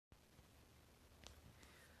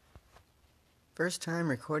First time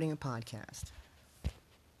recording a podcast.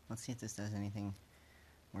 Let's see if this does anything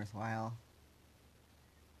worthwhile.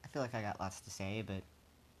 I feel like I got lots to say, but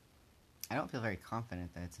I don't feel very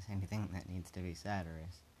confident that it's anything that needs to be said or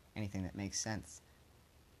is anything that makes sense.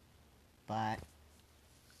 But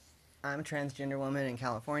I'm a transgender woman in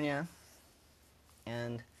California,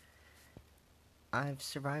 and I've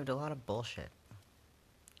survived a lot of bullshit.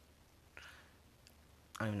 I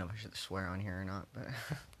don't even know if I should swear on here or not, but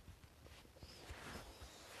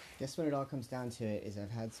guess what it all comes down to is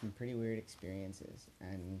I've had some pretty weird experiences,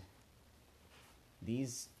 and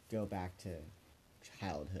these go back to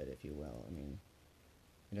childhood, if you will. I mean,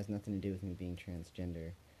 it has nothing to do with me being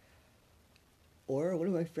transgender, or one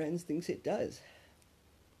of my friends thinks it does.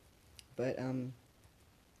 But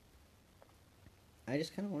I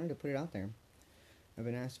just kind of wanted to put it out there. I've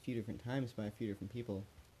been asked a few different times by a few different people,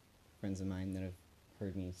 friends of mine that have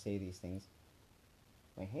heard me say these things.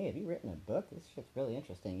 Like, hey, have you written a book? This shit's really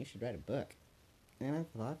interesting. You should write a book. And I've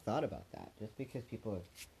thought about that. Just because people have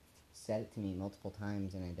said it to me multiple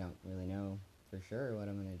times and I don't really know for sure what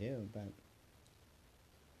I'm going to do. But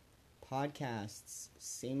podcasts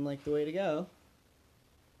seem like the way to go.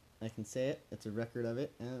 I can say it. It's a record of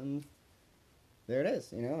it. And there it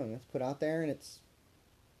is, and it's put out there and it's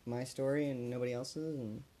my story and nobody else's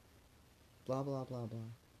and blah, blah, blah, blah.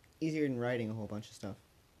 Easier than writing a whole bunch of stuff.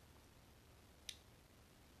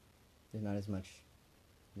 There's not as much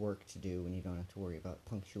work to do when you don't have to worry about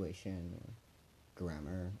punctuation or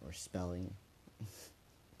grammar or spelling,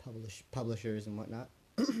 publishers and whatnot.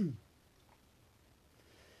 So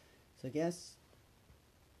I guess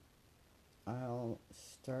I'll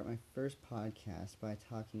start my first podcast by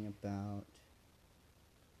talking about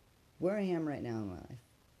where I am right now in my life.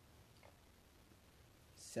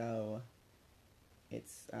 So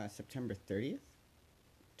it's September 30th,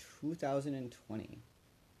 2020.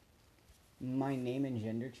 My name and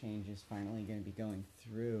gender change is finally going to be going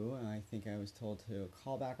through. I think I was told to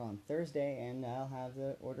call back on Thursday and I'll have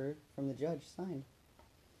the order from the judge signed.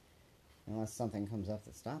 Unless something comes up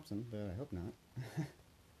that stops him, but I hope not.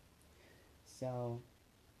 So,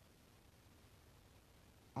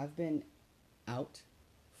 I've been out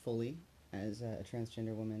fully as a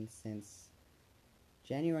transgender woman since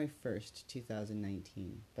January 1st,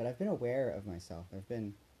 2019. But I've been aware of myself. I've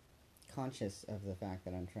been conscious of the fact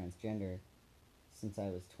that I'm transgender since I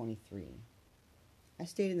was 23. I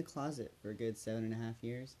stayed in the closet for a good 7.5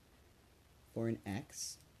 years for an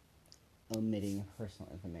ex, omitting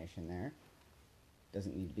personal information there.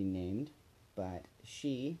 Doesn't need to be named, but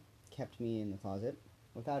she kept me in the closet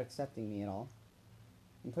without accepting me at all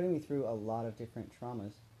and putting me through a lot of different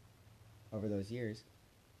traumas over those years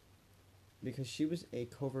because she was a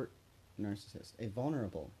covert narcissist, a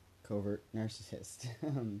vulnerable covert narcissist.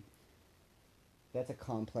 That's a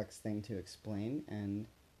complex thing to explain and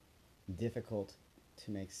difficult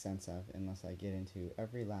to make sense of unless I get into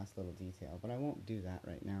every last little detail. But I won't do that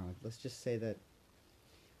right now. Let's just say that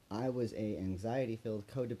I was a anxiety-filled,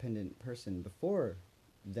 codependent person before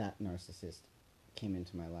that narcissist came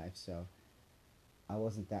into my life. So I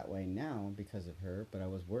wasn't that way now because of her, but I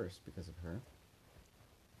was worse because of her.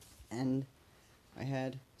 And I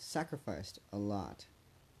had sacrificed a lot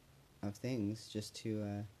of things just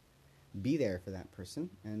to be there for that person,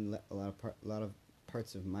 and let a lot of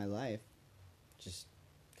parts of my life just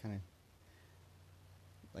kind of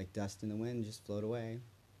like dust in the wind, just float away.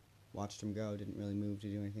 Watched them go, didn't really move to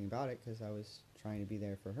do anything about it because I was trying to be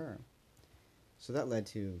there for her. So that led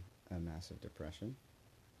to a massive depression.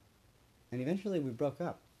 And eventually we broke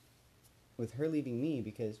up, with her leaving me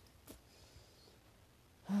because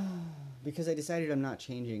I decided I'm not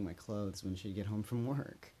changing my clothes when she'd get home from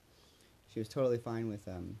work. She was totally fine with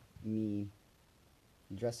me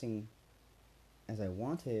dressing as I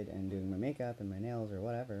wanted and doing my makeup and my nails or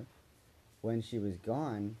whatever when she was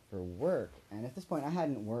gone for work. And at this point, I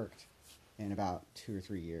hadn't worked in about 2 or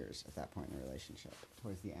 3 years at that point in the relationship,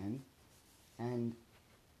 towards the end. And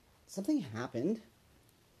something happened,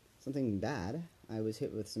 something bad. I was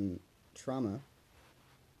hit with some trauma,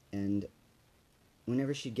 and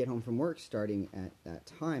whenever she'd get home from work, starting at that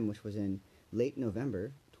time, which was in late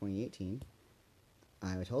November 2018,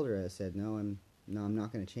 I told her, I said, no, I'm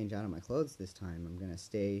not going to change out of my clothes this time. I'm going to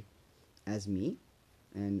stay as me,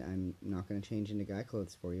 and I'm not going to change into guy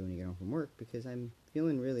clothes for you when you get home from work because I'm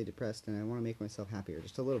feeling really depressed and I want to make myself happier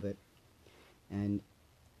just a little bit. And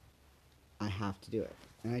I have to do it.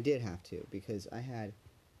 And I did have to because I had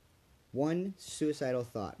one suicidal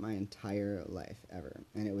thought my entire life ever,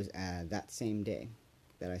 and it was that same day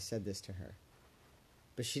that I said this to her.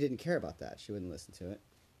 But she didn't care about that. She wouldn't listen to it.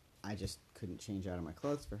 I just couldn't change out of my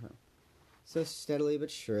clothes for her. So steadily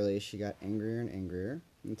but surely, she got angrier and angrier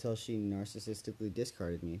until she narcissistically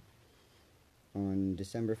discarded me on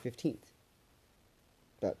December 15th,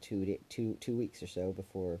 about 2 weeks or so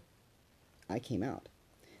before I came out.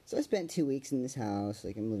 So I spent 2 weeks in this house,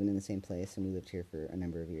 like I'm living in the same place, and we lived here for a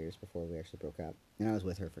number of years before we actually broke up. And I was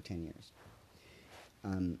with her for 10 years.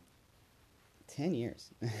 10 years.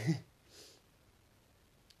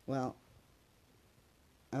 Well,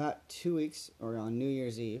 about 2 weeks, or on New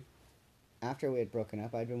Year's Eve, after we had broken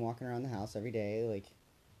up, I'd been walking around the house every day, like,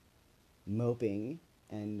 moping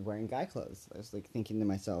and wearing guy clothes. I was, like, thinking to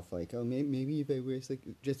myself, like, oh, maybe if I wear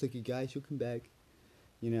just like a guy, she'll come back.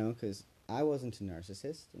 You know, because I wasn't a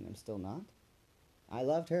narcissist, and I'm still not. I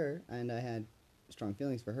loved her, and I had strong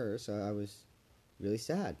feelings for her, so I was really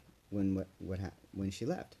sad when when she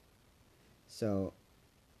left. So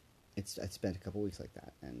I spent a couple weeks like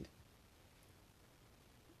that, and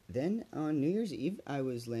then on New Year's Eve, I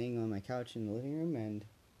was laying on my couch in the living room, and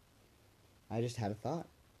I just had a thought.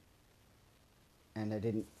 And I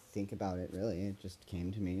didn't think about it, really. It just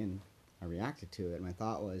came to me, and I reacted to it. My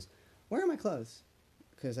thought was, where are my clothes?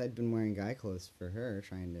 Because I'd been wearing guy clothes for her,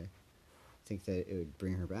 trying to think that it would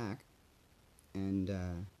bring her back. And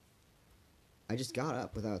I just got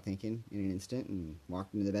up without thinking in an instant and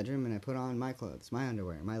walked into the bedroom, and I put on my clothes, my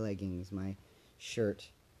underwear, my leggings, my shirt,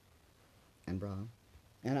 and bra.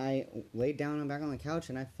 And I laid down back on the couch,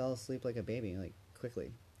 and I fell asleep like a baby, like,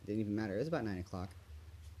 quickly. It didn't even matter. It was about 9 o'clock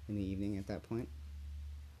in the evening at that point.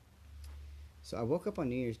 So I woke up on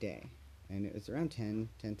New Year's Day, and it was around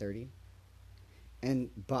 10:30.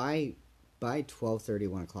 And by 12:30,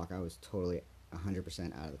 1 o'clock, I was totally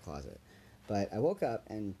 100% out of the closet. But I woke up,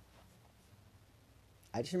 and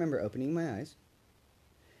I just remember opening my eyes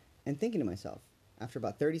and thinking to myself, after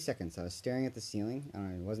about 30 seconds, I was staring at the ceiling, and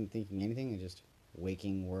I wasn't thinking anything, I just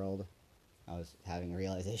waking world. I was having a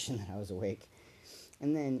realization that I was awake.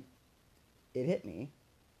 And then it hit me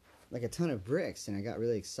like a ton of bricks, and I got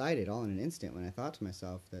really excited all in an instant when I thought to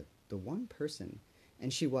myself that the one person,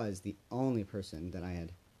 and she was the only person that I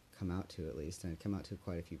had come out to, at least, and I'd come out to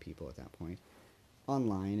quite a few people at that point,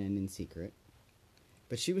 online and in secret,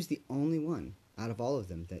 but she was the only one out of all of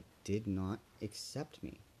them that did not accept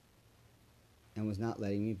me and was not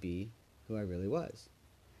letting me be who I really was.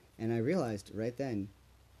 And I realized right then,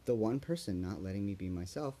 the one person not letting me be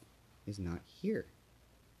myself is not here.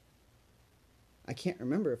 I can't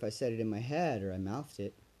remember if I said it in my head or I mouthed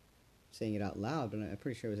it, saying it out loud, but I'm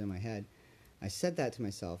pretty sure it was in my head. I said that to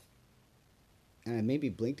myself, and I maybe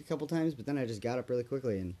blinked a couple times, but then I just got up really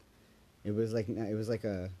quickly, and it was like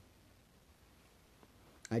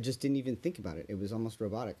I just didn't even think about it. It was almost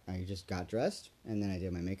robotic. I just got dressed, and then I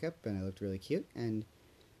did my makeup, and I looked really cute, and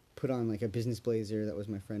put on like a business blazer that was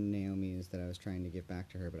my friend Naomi's that I was trying to give back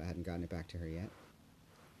to her, but I hadn't gotten it back to her yet.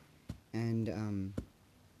 And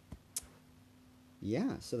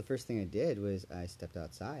yeah, so the first thing I did was I stepped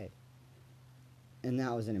outside. And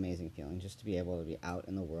that was an amazing feeling, just to be able to be out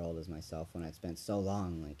in the world as myself when I'd spent so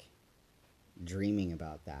long, like, dreaming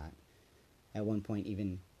about that. At one point,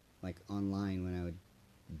 even, like, online, when I would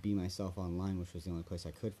be myself online, which was the only place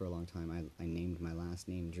I could for a long time, I named my last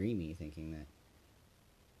name Dreamy, thinking that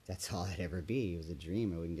that's all I'd ever be. It was a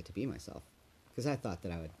dream. I wouldn't get to be myself. Because I thought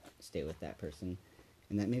that I would stay with that person,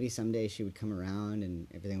 and that maybe someday she would come around and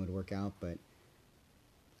everything would work out, but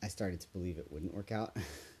I started to believe it wouldn't work out.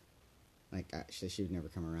 Like, actually, she would never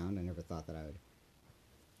come around. I never thought that I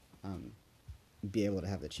would be able to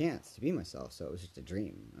have the chance to be myself, so it was just a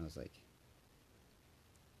dream. I was like,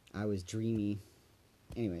 I was dreamy.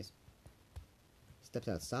 Anyways, stepped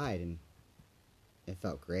outside, and it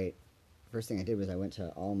felt great. First thing I did was I went to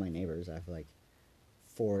all my neighbors. I have, like,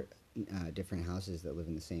 4 different houses that live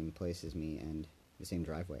in the same place as me and the same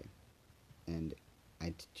driveway. And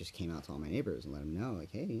I just came out to all my neighbors and let them know,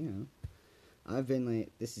 like, hey, you know, I've been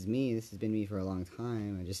like, this is me, this has been me for a long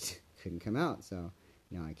time, I just couldn't come out, so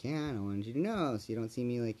now I can. I wanted you to know, so you don't see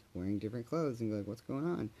me, like, wearing different clothes and go, like, what's going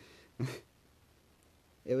on?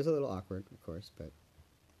 It was a little awkward, of course, but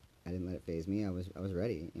I didn't let it faze me. I was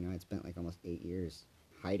ready, you know. I'd spent, like, almost 8 years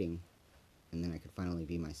hiding, and then I could finally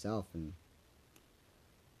be myself, and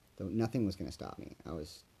nothing was going to stop me. I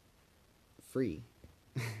was free.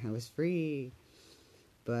 I was free.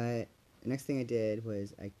 But the next thing I did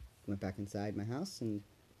was I went back inside my house, and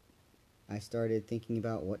I started thinking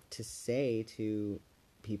about what to say to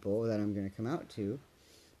people that I'm going to come out to,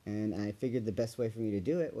 and I figured the best way for me to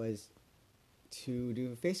do it was to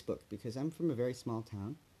do Facebook, because I'm from a very small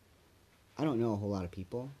town. I don't know a whole lot of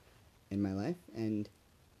people in my life, and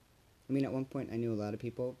I mean, at one point I knew a lot of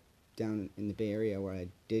people down in the Bay Area where I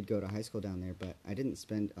did go to high school down there, but I didn't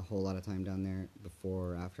spend a whole lot of time down there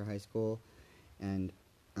before or after high school, and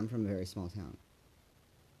I'm from a very small town.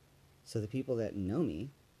 So the people that know me,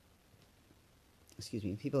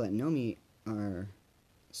 are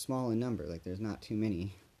small in number. Like, there's not too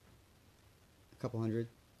many. A couple hundred,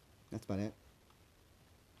 that's about it.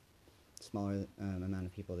 Smaller amount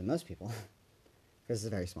of people than most people, because it's a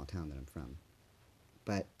very small town that I'm from.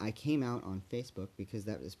 But I came out on Facebook because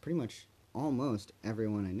that is pretty much almost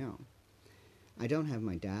everyone I know. I don't have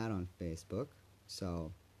my dad on Facebook,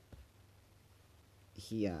 so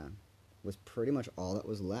he was pretty much all that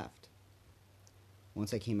was left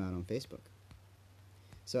once I came out on Facebook.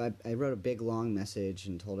 So I wrote a big long message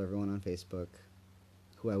and told everyone on Facebook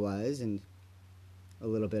who I was and a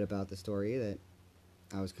little bit about the story, that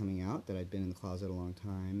I was coming out, that I'd been in the closet a long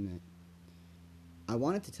time, that I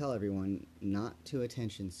wanted to tell everyone not to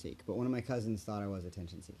attention seek, but one of my cousins thought I was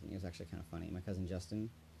attention seeking. It was actually kind of funny. My cousin Justin,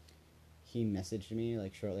 he messaged me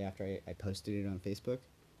like shortly after I posted it on Facebook,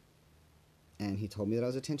 and he told me that I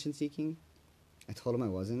was attention seeking. I told him I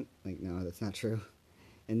wasn't. Like, no, that's not true.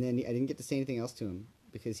 And then I didn't get to say anything else to him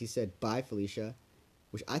because he said, "Bye, Felicia,"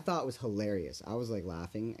 which I thought was hilarious. I was like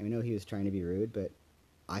laughing. I know he was trying to be rude, but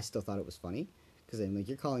I still thought it was funny because I'm like,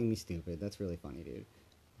 "You're calling me stupid. That's really funny, dude.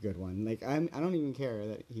 Good one." Like, I don't even care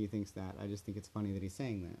that he thinks that. I just think it's funny that he's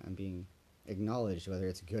saying that. I'm being acknowledged, whether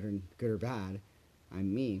it's good or bad.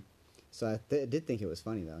 I'm me. So I did think it was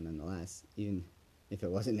funny, though, nonetheless, even if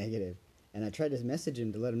it wasn't negative. And I tried to message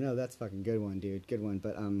him to let him know, "That's fucking good one, dude, good one."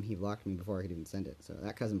 But he blocked me before I could even send it. So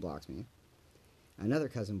that cousin blocks me. Another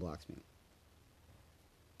cousin blocks me.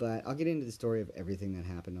 But I'll get into the story of everything that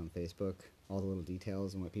happened on Facebook, all the little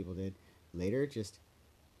details and what people did later. Just,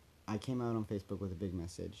 I came out on Facebook with a big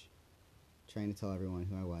message, trying to tell everyone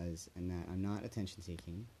who I was and that I'm not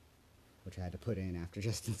attention-seeking, which I had to put in after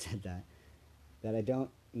Justin said that I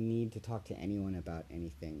don't need to talk to anyone about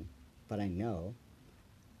anything, but I know,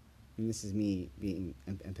 and this is me being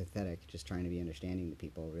empathetic, just trying to be understanding to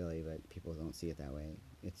people, really, but people don't see it that way.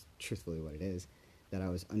 It's truthfully what it is, that I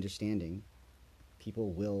was understanding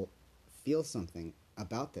people will feel something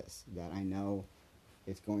about this, that I know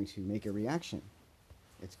it's going to make a reaction.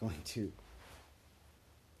 It's going to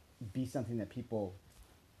be something that people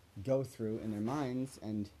go through in their minds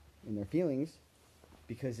and in their feelings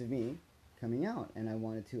because of me coming out. And I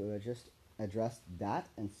wanted to just address that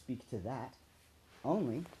and speak to that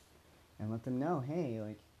only and let them know, hey,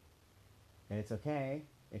 like, that it's okay.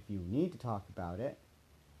 If you need to talk about it,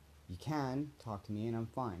 you can talk to me and I'm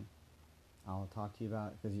fine. I'll talk to you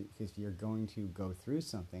about it because you're going to go through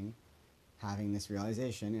something having this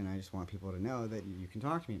realization, and I just want people to know that you can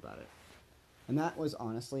talk to me about it. And that was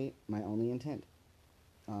honestly my only intent.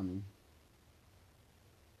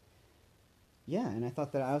 Yeah, and I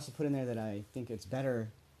thought that I also put in there that I think it's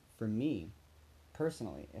better for me,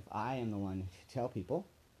 personally, if I am the one to tell people,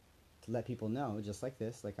 to let people know, just like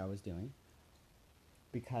this, like I was doing,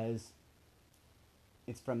 because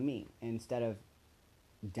it's from me, instead of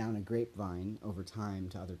down a grapevine over time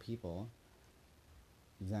to other people,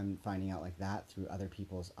 them finding out like that through other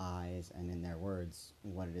people's eyes and in their words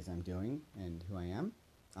what it is I'm doing and who I am.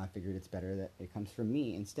 I figured it's better that it comes from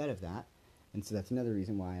me instead of that, and so that's another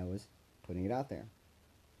reason why I was putting it out there.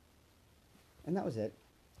 And that was it.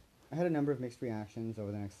 I had a number of mixed reactions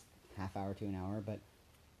over the next half hour to an hour, but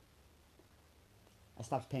I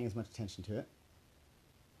stopped paying as much attention to it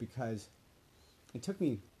because it took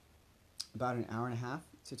me about an hour and a half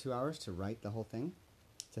to 2 hours to write the whole thing,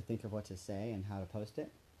 to think of what to say and how to post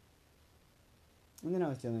it. And then I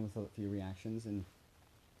was dealing with a few reactions, and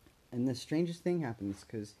the strangest thing happens,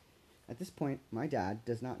 because at this point, my dad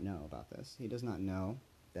does not know about this. He does not know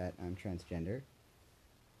that I'm transgender.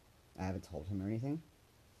 I haven't told him or anything.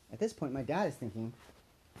 At this point, my dad is thinking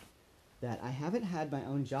that I haven't had my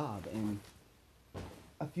own job in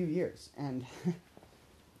a few years, and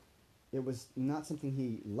it was not something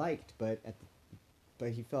he liked, but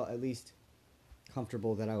he felt at least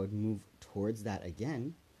comfortable that I would move towards that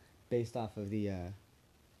again, based off of the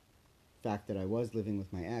fact that I was living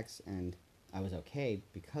with my ex and I was okay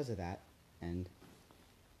because of that, and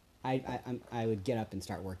I would get up and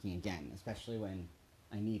start working again, especially when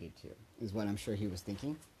I needed to, is what I'm sure he was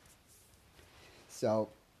thinking. So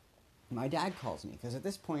my dad calls me, because at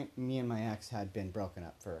this point, me and my ex had been broken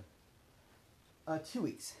up for 2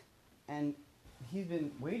 weeks, and he's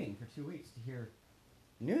been waiting for 2 weeks to hear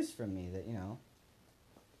news from me that,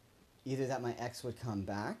 either that my ex would come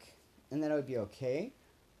back and that I would be okay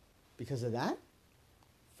because of that,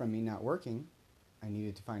 from me not working. I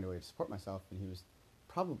needed to find a way to support myself, and he was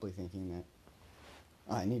probably thinking that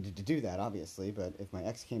I needed to do that, obviously, but if my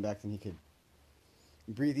ex came back, then he could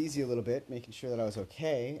breathe easy a little bit, making sure that I was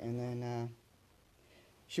okay, and then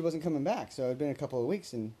she wasn't coming back. So it had been a couple of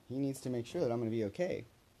weeks, and he needs to make sure that I'm going to be okay.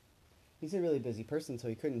 He's a really busy person, so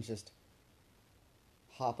he couldn't just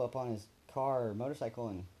hop up on his car or motorcycle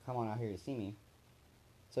and come on out here to see me.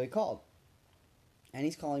 So he called. And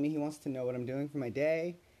he's calling me. He wants to know what I'm doing for my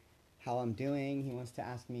day, how I'm doing. He wants to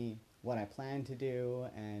ask me what I plan to do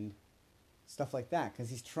and stuff like that, because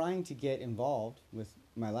he's trying to get involved with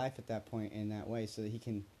my life at that point in that way so that he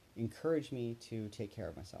can encourage me to take care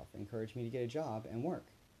of myself, encourage me to get a job and work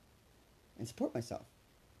and support myself,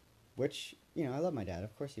 which, you know, I love my dad.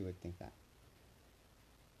 Of course he would think that.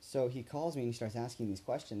 So he calls me and he starts asking these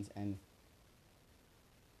questions, and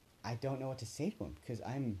I don't know what to say to him because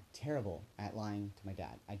I'm terrible at lying to my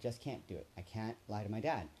dad. I just can't do it. I can't lie to my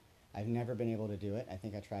dad. I've never been able to do it. I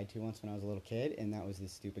think I tried to once when I was a little kid, and that was the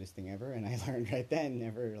stupidest thing ever, and I learned right then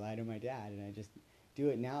never lie to my dad, and I just do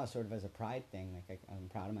it now sort of as a pride thing. Like, I'm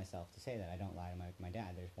proud of myself to say that I don't lie to my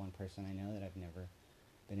dad. There's one person I know that I've never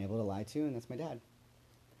been able to lie to, and that's my dad.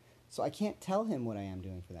 So I can't tell him what I am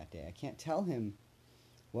doing for that day. I can't tell him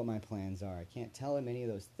what my plans are. I can't tell him any of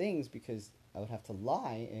those things because I would have to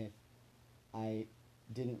lie if I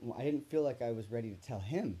didn't feel like I was ready to tell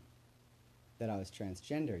him that I was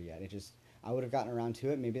transgender yet. I would have gotten around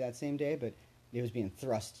to it maybe that same day, but it was being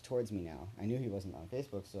thrust towards me now. I knew he wasn't on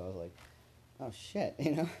Facebook, so I was like, oh shit,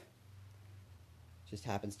 you know? Just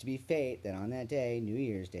happens to be fate that on that day, New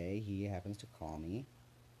Year's Day, he happens to call me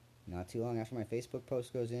not too long after my Facebook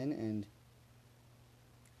post goes in and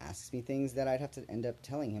asks me things that I'd have to end up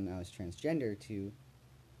telling him I was transgender to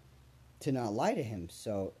not lie to him.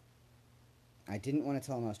 So I didn't want to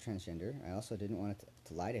tell him I was transgender. I also didn't want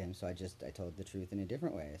to lie to him, so I told the truth in a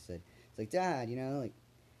different way. I said, it's like, Dad, you know, like,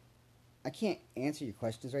 I can't answer your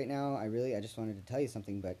questions right now. I just wanted to tell you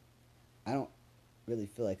something, but I don't really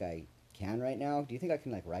feel like I can right now. Do you think I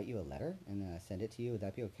can, like, write you a letter and send it to you? Would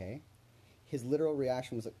that be okay? His literal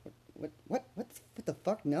reaction was like, what the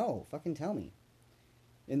fuck? No, fucking tell me.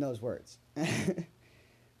 In those words.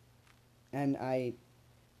 And I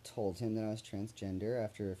told him that I was transgender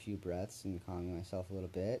after a few breaths and calming myself a little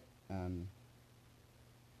bit.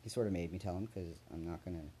 He sort of made me tell him because I'm not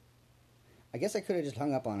going to... I guess I could have just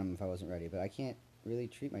hung up on him if I wasn't ready, but I can't really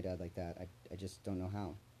treat my dad like that. I just don't know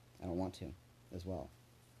how. I don't want to as well.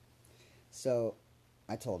 So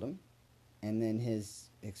I told him, and then his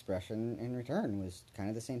expression in return was kind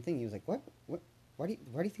of the same thing. He was like, what? Why do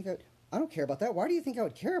you think I don't care about that. Why do you think I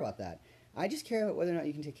would care about that? I just care about whether or not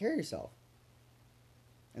you can take care of yourself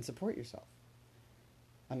and support yourself.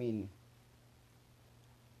 I mean,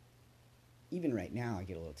 even right now I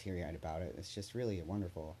get a little teary-eyed about it. It's just really a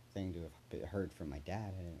wonderful thing to have heard from my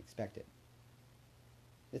dad. I didn't expect it.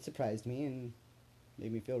 It surprised me and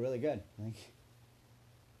made me feel really good. Like,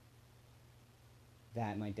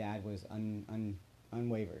 that my dad was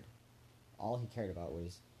unwavered. All he cared about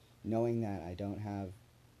was knowing that I don't have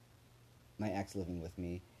my ex living with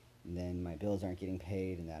me, and then my bills aren't getting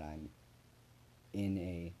paid, and that I'm in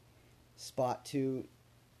a spot to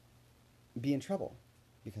be in trouble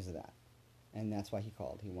because of that. And that's why he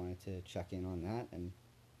called. He wanted to check in on that, and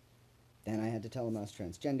then I had to tell him I was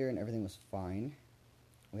transgender, and everything was fine.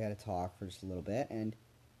 We had a talk for just a little bit, and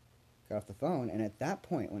got off the phone, and at that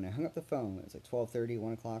point, when I hung up the phone, it was like 12:30,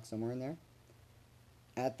 1 o'clock, somewhere in there.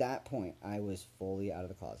 At that point, I was fully out of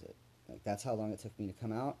the closet. Like, that's how long it took me to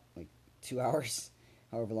come out, like 2 hours,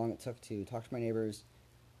 however long it took to talk to my neighbors,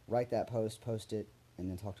 write that post it, and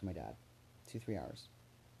then talk to my dad. 2-3 hours.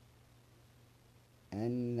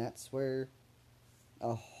 And that's where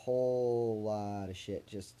a whole lot of shit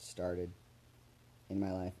just started in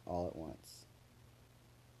my life all at once.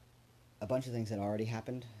 A bunch of things had already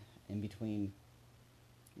happened in between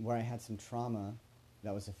where I had some trauma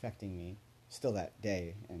that was affecting me still that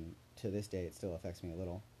day, and to this day it still affects me a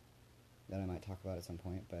little, that I might talk about at some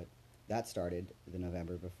point, but that started the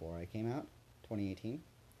November before I came out, 2018,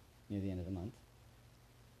 near the end of the month.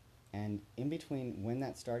 And in between when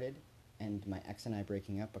that started and my ex and I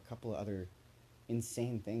breaking up, a couple of other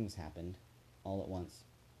insane things happened all at once.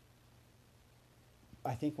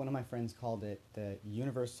 I think one of my friends called it the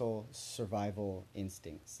universal survival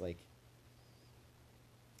instincts. Like,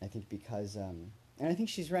 I think because, and I think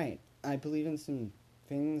she's right. I believe in some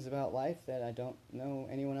things about life that I don't know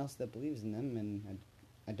anyone else that believes in them, and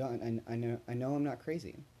I know I'm not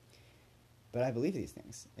crazy. But I believe these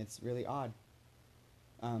things. It's really odd.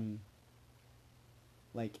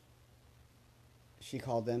 Like, she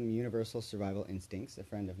called them universal survival instincts, a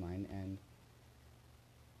friend of mine, and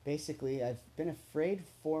basically I've been afraid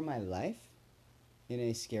for my life in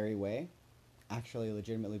a scary way. Actually,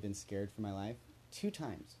 legitimately been scared for my life 2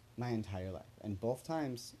 times my entire life. And both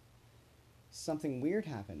times, something weird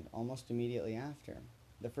happened almost immediately after.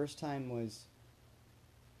 The first time was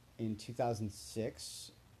in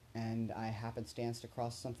 2006, and I happenstanced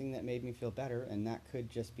across something that made me feel better, and that could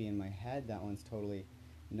just be in my head. That one's totally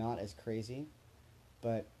not as crazy.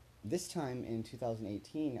 But this time in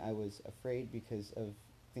 2018, I was afraid because of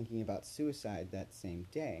thinking about suicide that same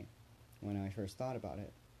day when I first thought about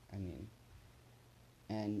it. I mean,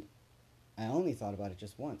 and I only thought about it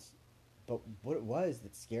just once. But what it was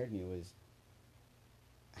that scared me was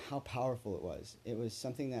how powerful it was. It was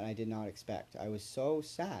something that I did not expect. I was so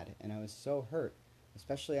sad and I was so hurt,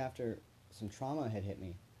 especially after some trauma had hit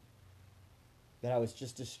me, that I was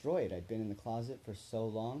just destroyed. I'd been in the closet for so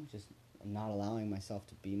long, just not allowing myself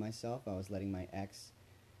to be myself. I was letting my ex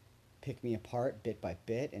pick me apart bit by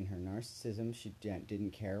bit, and her narcissism, she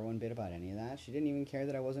didn't care one bit about any of that. She didn't even care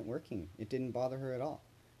that I wasn't working. It didn't bother her at all.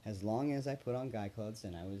 As long as I put on guy clothes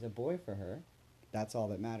and I was a boy for her, that's all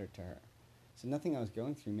that mattered to her. So nothing I was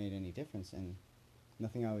going through made any difference, and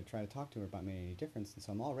nothing I would try to talk to her about made any difference. And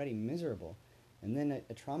so I'm already miserable. And then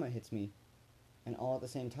a trauma hits me, and all at the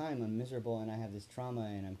same time I'm miserable and I have this trauma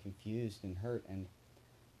and I'm confused and hurt. And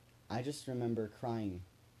I just remember crying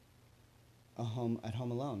at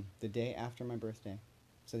home alone the day after my birthday.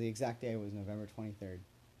 So the exact day was November 23rd.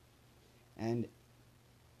 And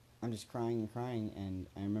I'm just crying and crying, and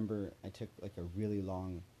I remember I took like a really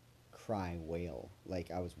long cry wail,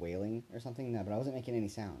 like I was wailing or something, but I wasn't making any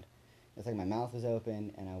sound. It's like my mouth was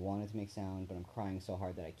open and I wanted to make sound, but I'm crying so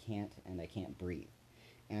hard that I can't, and I can't breathe.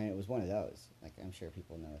 And it was one of those. Like, I'm sure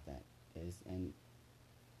people know what that is. And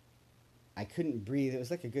I couldn't breathe. It was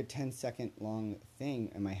like a good 10-second long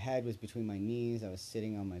thing, and my head was between my knees. I was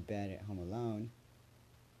sitting on my bed at home alone.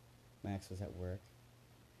 My ex was at work.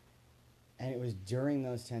 And it was during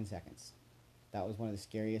those 10 seconds. That was one of the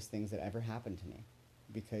scariest things that ever happened to me,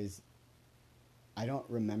 because I don't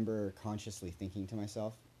remember consciously thinking to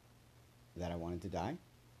myself that I wanted to die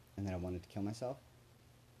and that I wanted to kill myself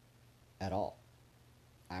at all.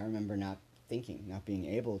 I remember not thinking, not being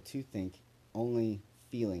able to think, only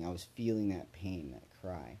feeling. I was feeling that pain, that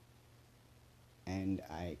cry. And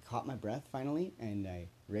I caught my breath finally, and I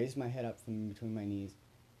raised my head up from between my knees,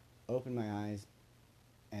 opened my eyes,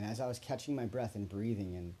 and as I was catching my breath and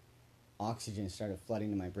breathing and oxygen started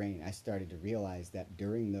flooding to my brain, I started to realize that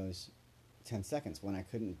during those 10 seconds when I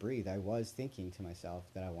couldn't breathe, I was thinking to myself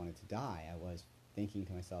that I wanted to die. I was thinking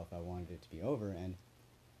to myself I wanted it to be over. And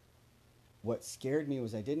what scared me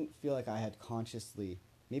was I didn't feel like I had consciously,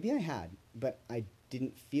 maybe I had, but I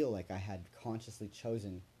didn't feel like I had consciously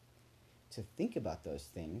chosen to think about those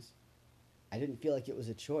things. I didn't feel like it was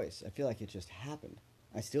a choice. I feel like it just happened.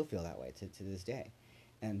 I still feel that way to this day.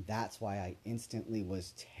 And that's why I instantly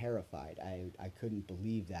was terrified. I couldn't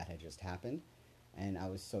believe that had just happened. And I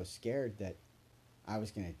was so scared that I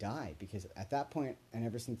was going to die, because at that point, and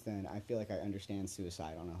ever since then, I feel like I understand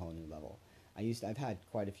suicide on a whole new level. I've had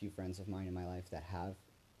quite a few friends of mine in my life that have,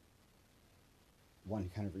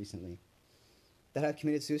 one kind of recently, that have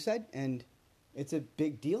committed suicide, and it's a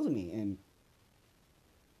big deal to me. And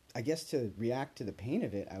I guess to react to the pain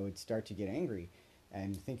of it, I would start to get angry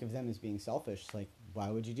and think of them as being selfish. Like, why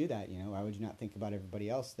would you do that? Why would you not think about everybody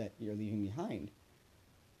else that you're leaving behind?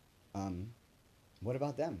 What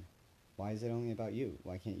about them? Why is it only about you?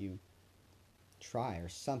 Why can't you try or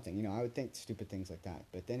something? I would think stupid things like that.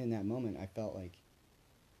 But then in that moment, I felt like,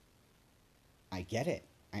 I get it.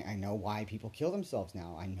 I know why people kill themselves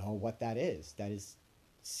now. I know what that is. That is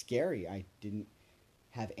scary. I didn't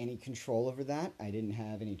have any control over that. I didn't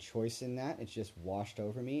have any choice in that. It just washed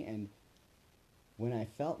over me. And when I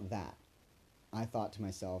felt that, I thought to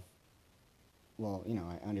myself, well,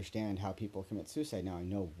 I understand how people commit suicide now. I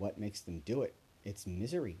know what makes them do it. It's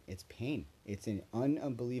misery. It's pain. It's an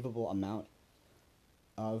unbelievable amount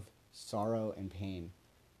of sorrow and pain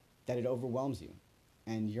that it overwhelms you.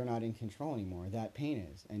 And you're not in control anymore. That pain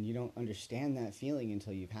is. And you don't understand that feeling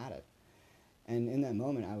until you've had it. And in that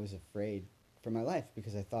moment, I was afraid for my life,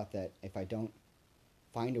 because I thought that if I don't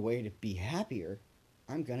find a way to be happier,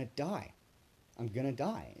 I'm going to die. I'm going to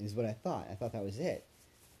die, is what I thought. I thought that was it.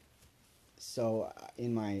 So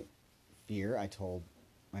in my fear, I told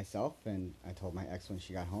myself, and I told my ex when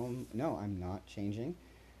she got home, no, I'm not changing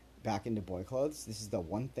back into boy clothes. This is the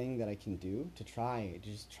one thing that I can do to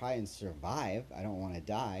just try and survive. I don't want to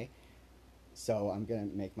die. So I'm going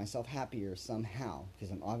to make myself happier somehow,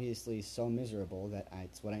 because I'm obviously so miserable that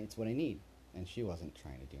it's what I need. And she wasn't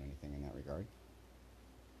trying to do anything in that regard.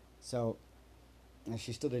 So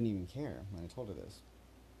she still didn't even care when I told her this.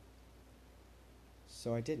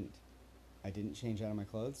 So I didn't. I didn't change out of my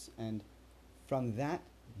clothes. And from that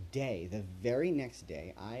day, the very next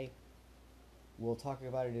day, we'll talk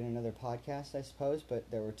about it in another podcast, I suppose,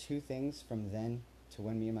 but there were two things from then to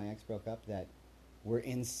when me and my ex broke up that were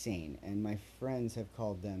insane, and my friends have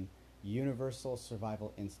called them universal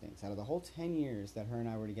survival instincts. Out of the whole 10 years that her and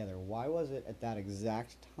I were together, why was it at that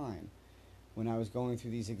exact time when I was going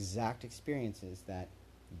through these exact experiences that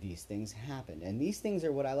these things happened? And these things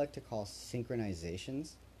are what I like to call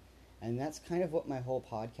synchronizations. And that's kind of what my whole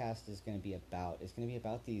podcast is going to be about. It's going to be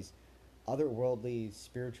about these otherworldly,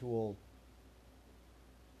 spiritual,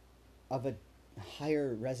 of a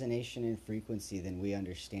higher resonation and frequency than we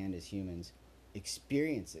understand as humans,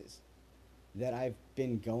 experiences that I've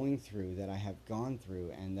been going through, that I have gone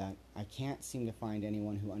through, and that I can't seem to find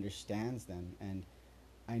anyone who understands them. And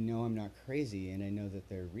I know I'm not crazy, and I know that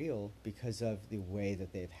they're real because of the way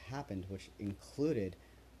that they've happened, which included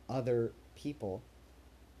other people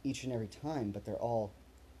each and every time, but they're all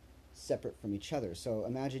separate from each other. So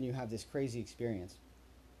imagine you have this crazy experience.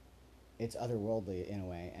 It's otherworldly in a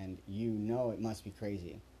way, and you know it must be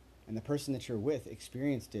crazy. And the person that you're with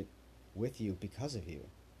experienced it with you because of you.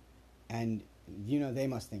 And you know they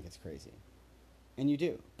must think it's crazy. And you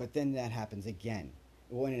do. But then that happens again.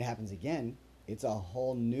 When it happens again, it's a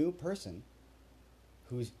whole new person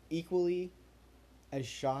who's equally as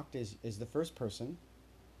shocked as the first person,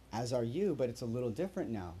 as are you, but it's a little different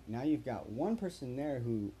now. Now you've got one person there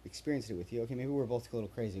who experienced it with you. Okay, maybe we're both a little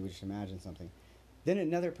crazy. We just imagined something. Then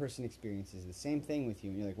another person experiences the same thing with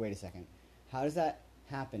you, and you're like, wait a second. How does that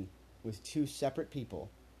happen with two separate people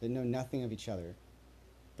that know nothing of each other,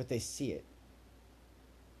 but they see it?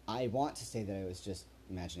 I want to say that it was just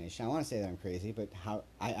imagination. I want to say that I'm crazy, but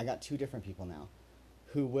I got two different people now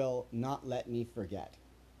who will not let me forget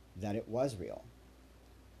that it was real.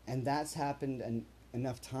 And that's happened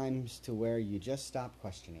enough times to where you just stop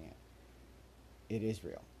questioning it. It is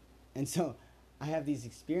real. And so I have these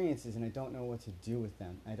experiences and I don't know what to do with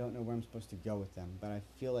them. I don't know where I'm supposed to go with them, but I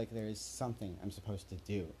feel like there is something I'm supposed to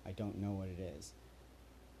do. I don't know what it is.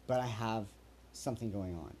 But I have something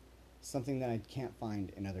going on. Something that I can't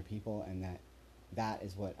find in other people, and that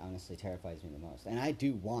is what honestly terrifies me the most. And I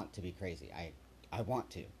do want to be crazy. I want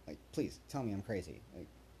to. Like, please, tell me I'm crazy. Like,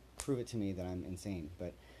 prove it to me that I'm insane.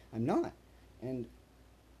 But I'm not. And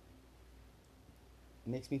it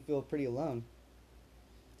makes me feel pretty alone.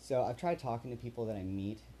 So I've tried talking to people that I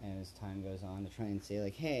meet as time goes on to try and say,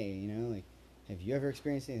 like, hey, you know, like, have you ever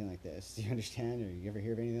experienced anything like this? Do you understand? Or you ever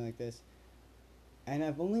hear of anything like this? And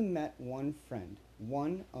I've only met one friend.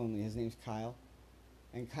 One only. His name's Kyle.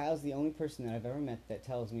 And Kyle's the only person that I've ever met that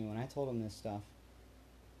tells me when I told him this stuff,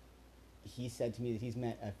 he said to me that he's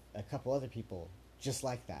met a couple other people just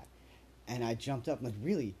like that. And I jumped up and like,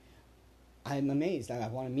 really? I'm amazed. I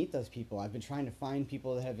want to meet those people. I've been trying to find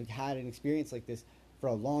people that have had an experience like this for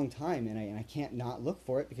a long time, and I can't not look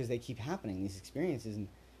for it because they keep happening, these experiences, and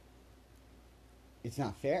it's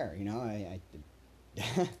not fair, you know. I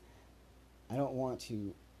I don't want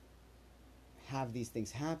to have these things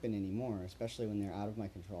happen anymore, especially when they're out of my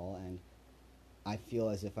control, and I feel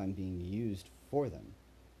as if I'm being used for them.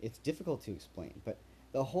 It's difficult to explain, but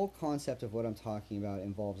the whole concept of what I'm talking about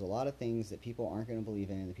involves a lot of things that people aren't going to believe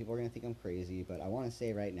in, that people are going to think I'm crazy, but I want to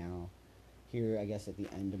say right now, here, I guess at the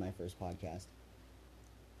end of my first podcast,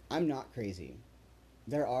 I'm not crazy.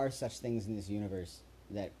 There are such things in this universe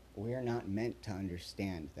that we're not meant to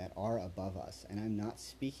understand, that are above us. And I'm not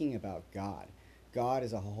speaking about God. God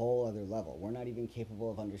is a whole other level. We're not even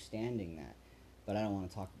capable of understanding that. But I don't want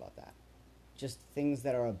to talk about that. Just things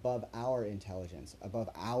that are above our intelligence, above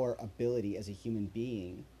our ability as a human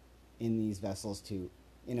being in these vessels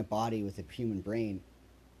in a body with a human brain.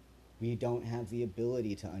 We don't have the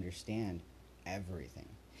ability to understand everything.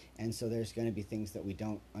 And so there's going to be things that we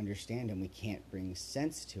don't understand and we can't bring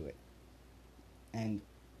sense to it. And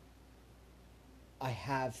I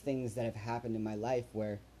have things that have happened in my life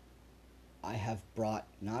where I have brought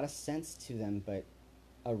not a sense to them, but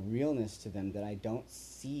a realness to them that I don't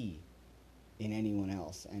see in anyone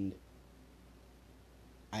else. And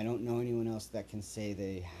I don't know anyone else that can say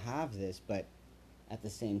they have this, but at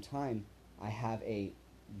the same time, I have a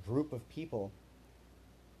group of people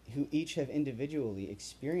who each have individually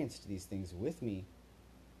experienced these things with me,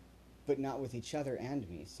 but not with each other and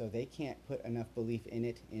me. So they can't put enough belief in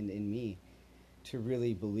it and in me to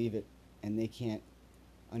really believe it, and they can't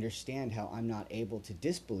understand how I'm not able to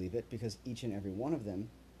disbelieve it, because each and every one of them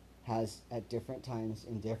has, at different times,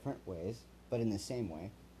 in different ways, but in the same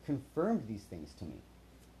way, confirmed these things to me.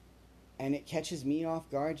 And it catches me off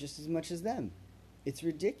guard just as much as them. It's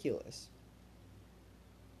ridiculous.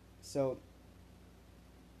 So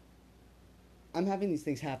I'm having these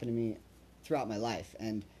things happen to me throughout my life,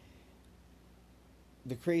 and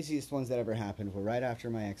the craziest ones that ever happened were right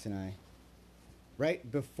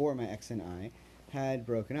before my ex and I had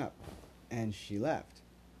broken up. And she left.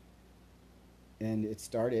 And it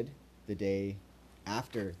started the day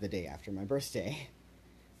after my birthday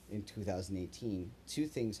in 2018. Two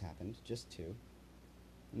things happened, just two.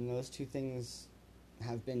 And those two things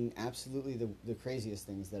have been absolutely the craziest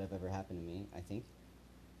things that have ever happened to me, I think,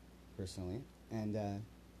 personally. And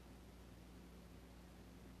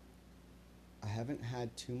I haven't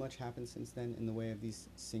had too much happen since then in the way of these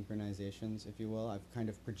synchronizations, if you will. I've kind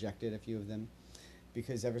of projected a few of them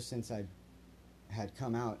because ever since I had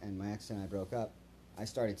come out and my ex and I broke up, I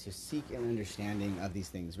started to seek an understanding of these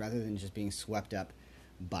things rather than just being swept up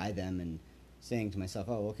by them and saying to myself,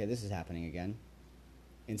 oh, okay, this is happening again.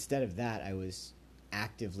 Instead of that, I was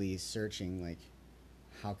actively searching, like,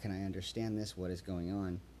 how can I understand this? What is going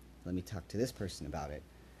on? Let me talk to this person about it.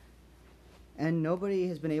 And nobody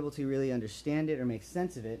has been able to really understand it or make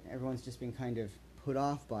sense of it. Everyone's just been kind of put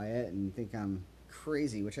off by it and think I'm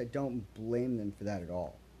crazy, which I don't blame them for that at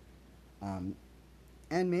all.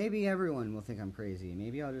 And maybe everyone will think I'm crazy.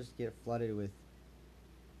 Maybe I'll just get flooded with,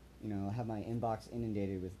 I'll have my inbox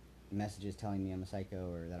inundated with messages telling me I'm a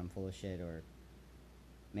psycho or that I'm full of shit or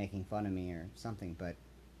making fun of me or something. But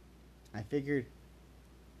I figured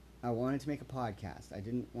I wanted to make a podcast. I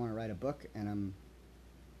didn't want to write a book, and I'm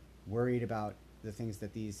worried about the things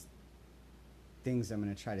that these things I'm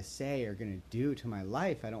going to try to say are going to do to my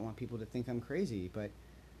life. I don't want people to think I'm crazy, but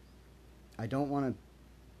I don't want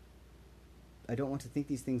to think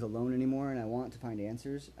these things alone anymore, and I want to find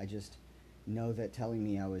answers. I just know that telling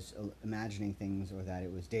me I was imagining things or that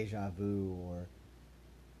it was deja vu or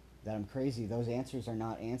that I'm crazy, those answers are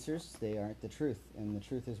not answers. They aren't the truth, and the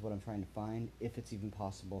truth is what I'm trying to find, if it's even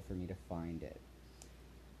possible for me to find it.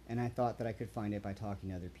 And I thought that I could find it by talking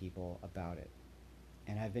to other people about it.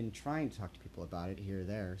 And I've been trying to talk to people about it here or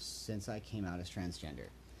there since I came out as transgender.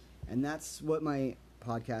 And that's what my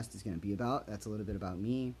podcast is going to be about. That's a little bit about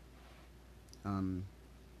me. I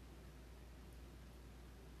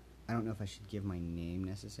don't know if I should give my name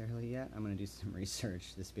necessarily yet. I'm going to do some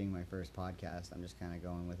research. This being my first podcast, I'm just kind of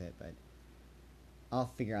going with it, but I'll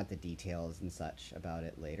figure out the details and such about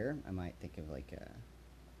it later. I might think of like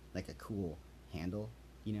a cool handle,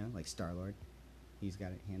 like Star-Lord. He's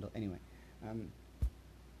got a handle. Anyway,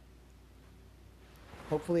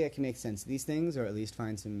 hopefully I can make sense of these things, or at least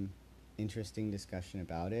find some interesting discussion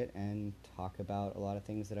about it and talk about a lot of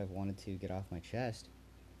things that I've wanted to get off my chest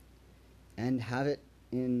and have it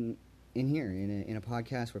in here in a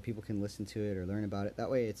podcast where people can listen to it or learn about it. That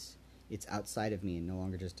way it's outside of me and no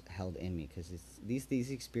longer just held in me, because it's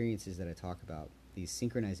these experiences that I talk about, these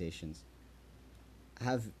synchronizations,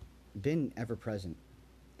 have been ever present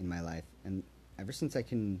in my life. And ever since I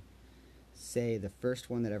can say the first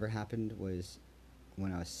one that ever happened was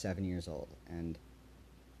when I was 7 years old, and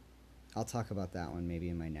I'll talk about that one maybe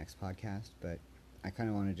in my next podcast, but I kind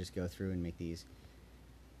of want to just go through and make these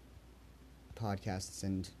podcasts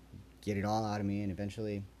and get it all out of me, and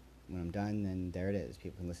eventually when I'm done, then there it is.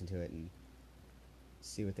 People can listen to it and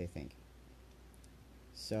see what they think.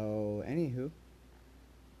 So anywho,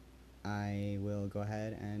 I will go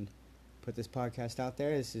ahead and put this podcast out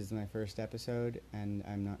there. This is my first episode, and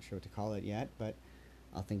I'm not sure what to call it yet, but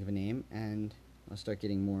I'll think of a name, and I'll start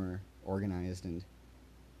getting more organized and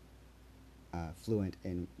fluent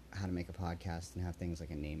in how to make a podcast and have things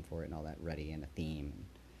like a name for it and all that ready and a theme. And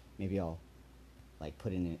maybe I'll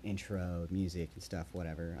put in an intro, music and stuff,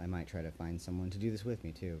 whatever. I might try to find someone to do this with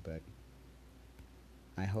me too, but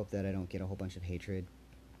I hope that I don't get a whole bunch of hatred.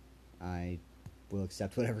 I will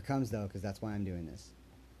accept whatever comes though, because that's why I'm doing this.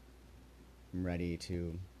 I'm ready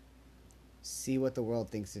to see what the world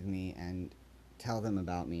thinks of me and tell them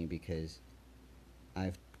about me, because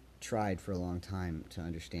I've tried for a long time to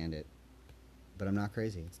understand it. But I'm not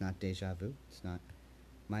crazy. It's not deja vu. It's not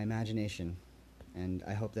my imagination. And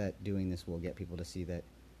I hope that doing this will get people to see that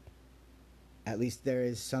at least there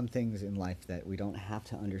is some things in life that we don't have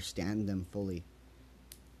to understand them fully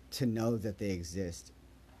to know that they exist.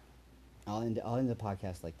 I'll end the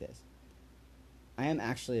podcast like this. I am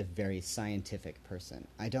actually a very scientific person.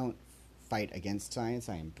 I don't fight against science.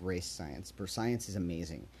 I embrace science. Science is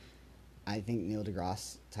amazing. I think Neil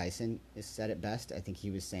deGrasse Tyson has said it best. I think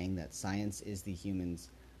he was saying that science is the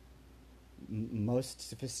human's most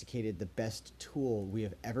sophisticated, the best tool we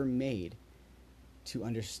have ever made to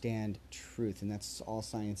understand truth. And that's all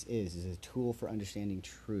science is a tool for understanding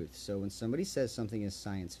truth. So when somebody says something is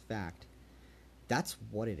science fact, that's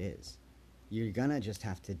what it is. You're gonna just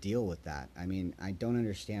have to deal with that. I mean, I don't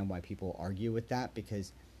understand why people argue with that,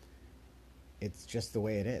 because it's just the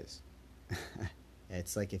way it is.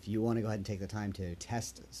 It's like if you want to go ahead and take the time to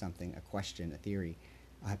test something, a question, a theory,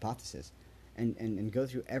 a hypothesis, and go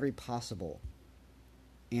through every possible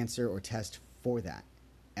answer or test for that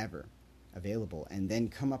ever available, and then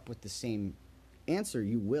come up with the same answer,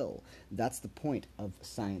 you will. That's the point of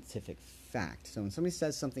scientific fact. So when somebody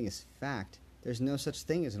says something is fact, there's no such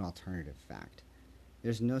thing as an alternative fact.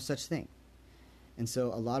 There's no such thing. And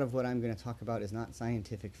so a lot of what I'm going to talk about is not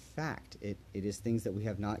scientific fact. It is things that we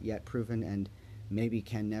have not yet proven and maybe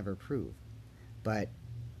can never prove. But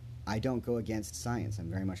I don't go against science. I'm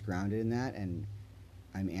very much grounded in that, and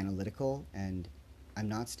I'm analytical, and I'm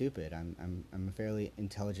not stupid. I'm a fairly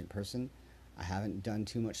intelligent person. I haven't done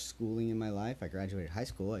too much schooling in my life. I graduated high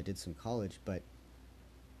school. I did some college, but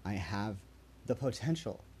I have the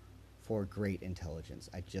potential for great intelligence.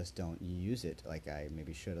 I just don't use it like I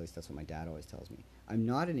maybe should. At least that's what my dad always tells me. I'm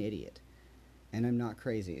not an idiot, and I'm not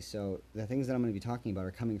crazy. So the things that I'm going to be talking about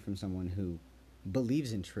are coming from someone who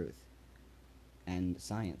believes in truth and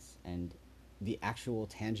science and the actual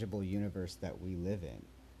tangible universe that we live in.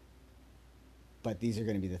 But these are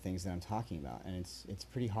going to be the things that I'm talking about, and it's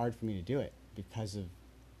pretty hard for me to do it because of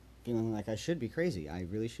feeling like I should be crazy. I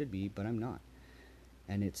really should be, but I'm not.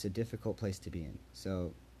 And it's a difficult place to be in.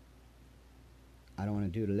 So I don't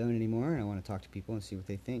want to do it alone anymore, and I want to talk to people and see what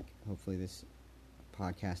they think. Hopefully this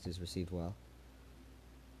podcast is received well.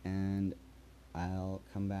 And I'll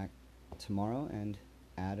come back tomorrow and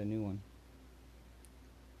add a new one.